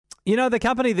You know, the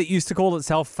company that used to call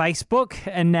itself Facebook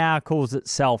and now calls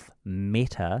itself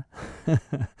Meta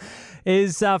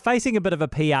is facing a bit of a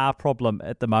PR problem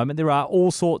at the moment. There are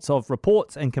all sorts of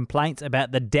reports and complaints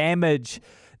about the damage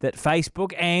that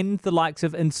Facebook and the likes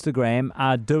of Instagram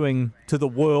are doing to the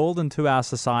world and to our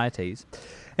societies.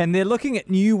 And they're looking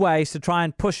at new ways to try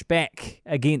and push back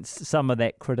against some of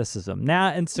that criticism.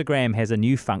 Now Instagram has a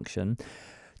new function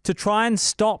to try and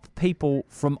stop people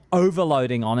from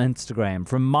overloading on Instagram,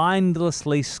 from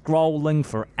mindlessly scrolling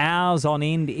for hours on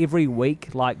end every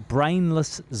week like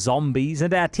brainless zombies.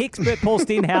 And our tech expert, Paul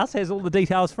Stenhouse, has all the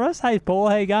details for us. Hey, Paul,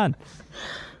 how you going?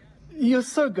 You're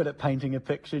so good at painting a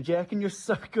picture, Jack, and you're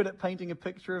so good at painting a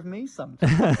picture of me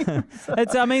sometimes.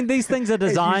 These things are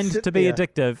designed to be there.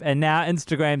 addictive, and now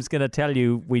Instagram's going to tell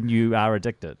you when you are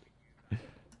addicted.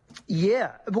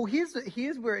 Yeah, well,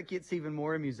 here's where it gets even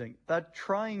more amusing. They're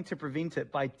trying to prevent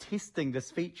it by testing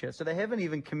this feature, so they haven't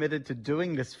even committed to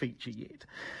doing this feature yet.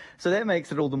 So that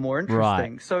makes it all the more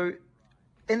interesting. Right. So,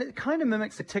 and it kind of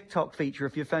mimics a TikTok feature.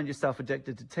 If you found yourself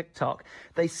addicted to TikTok,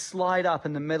 they slide up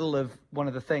in the middle of one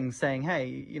of the things saying, hey,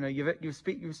 you know, you're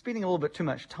spending a little bit too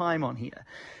much time on here.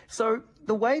 So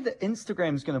the way that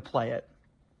Instagram's going to play it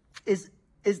is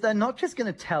they're not just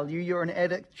going to tell you you're an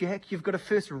addict, Jack. You've got to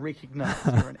first recognize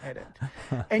you're an addict.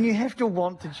 And you have to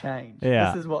want to change.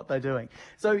 Yeah. This is what they're doing.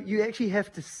 So you actually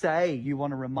have to say you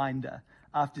want a reminder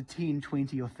after 10,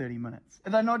 20, or 30 minutes.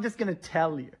 And they're not just going to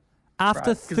tell you.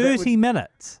 After right? 30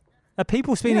 minutes? Are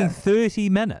people spending Yeah. 30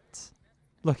 minutes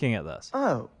looking at this?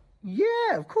 Oh,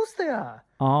 yeah, of course they are.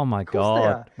 Oh, my Of course they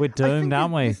God. are. We're I doomed, think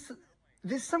aren't we?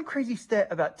 There's some crazy stat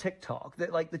about TikTok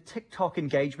that, like, the TikTok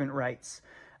engagement rates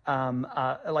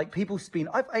like people spend.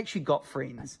 I've actually got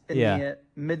friends in Yeah. their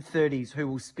mid-30s who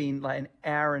will spend like an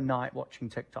hour a night watching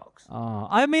TikToks. Oh,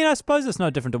 I mean, I suppose it's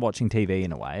no different to watching TV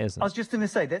in a way, isn't I it? was just going to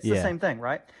say, that's Yeah. the same thing,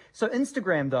 right? So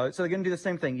Instagram, though, so they're going to do the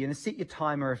same thing. You're going to set your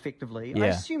timer effectively. I Yeah.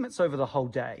 assume it's over the whole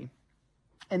day.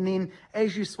 And then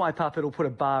as you swipe up, it'll put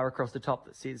a bar across the top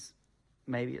that says,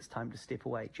 maybe it's time to step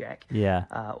away, Jack. Yeah.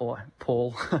 Or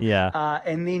Paul. Yeah.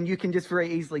 And then you can just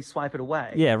very easily swipe it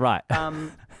away. Yeah, right.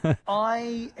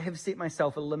 I have set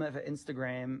myself a limit for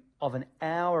Instagram of an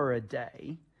hour a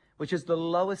day, which is the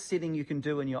lowest setting you can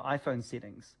do in your iPhone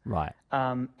settings. Right.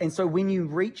 And so when you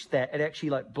reach that, it actually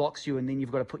like blocks you, and then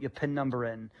you've got to put your PIN number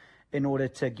in order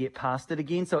to get past it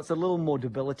again. So it's a little more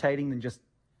debilitating than just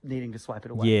needing to swipe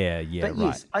it away. Yeah, But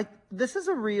right. yes, this is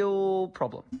a real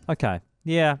problem. Okay.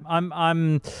 Yeah,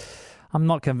 I'm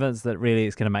not convinced that really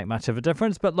it's going to make much of a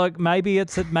difference, but look, maybe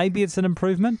it's an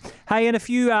improvement. Hey, and if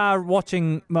you are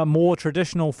watching a more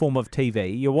traditional form of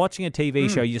TV, you're watching a TV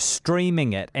show, you're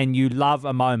streaming it, and you love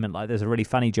a moment, like there's a really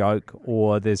funny joke,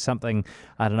 or there's something,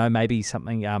 I don't know, maybe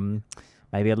something,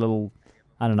 maybe a little,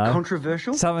 I don't know.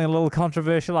 Controversial? Something a little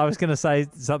controversial. I was going to say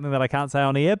something that I can't say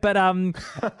on air, but and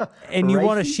you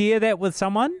want to Racy? share that with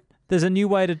someone, there's a new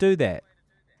way to do that.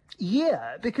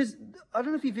 Yeah, because I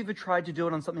don't know if you've ever tried to do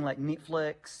it on something like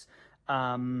Netflix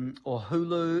or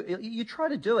Hulu. You try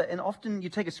to do it, and often you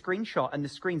take a screenshot and the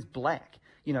screen's black,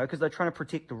 you know, because they're trying to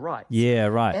protect the rights. Yeah,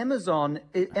 right.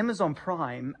 Amazon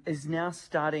Prime is now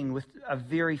starting with a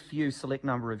very few select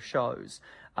number of shows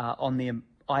on their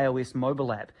iOS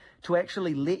mobile app to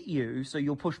actually let you, so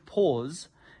you'll push pause,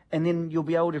 and then you'll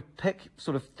be able to pick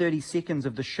sort of 30 seconds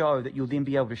of the show that you'll then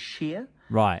be able to share.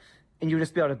 Right. And you'll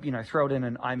just be able to, you know, throw it in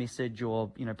an iMessage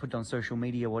or, you know, put it on social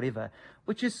media or whatever,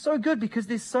 which is so good because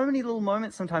there's so many little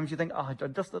moments sometimes you think, oh,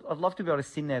 I'd love to be able to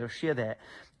send that or share that.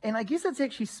 And I guess it's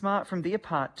actually smart from their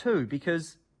part too,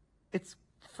 because it's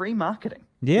free marketing.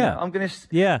 Yeah. You know, I'm gonna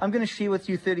Yeah. share with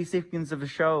you 30 seconds of a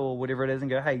show or whatever it is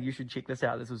and go, hey, you should check this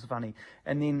out. This was funny.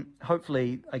 And then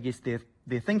hopefully, I guess their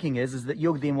thinking is that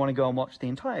you'll then want to go and watch the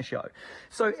entire show.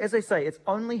 So as I say, it's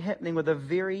only happening with a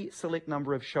very select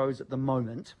number of shows at the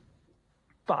moment.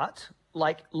 But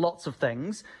like lots of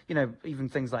things, you know, even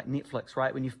things like Netflix,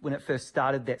 right? When it first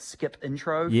started, that skip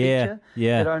intro feature,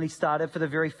 yeah. it only started for the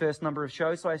very first number of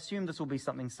shows. So I assume this will be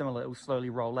something similar. It will slowly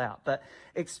roll out. But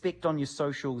expect on your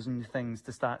socials and things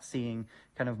to start seeing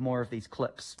kind of more of these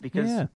clips because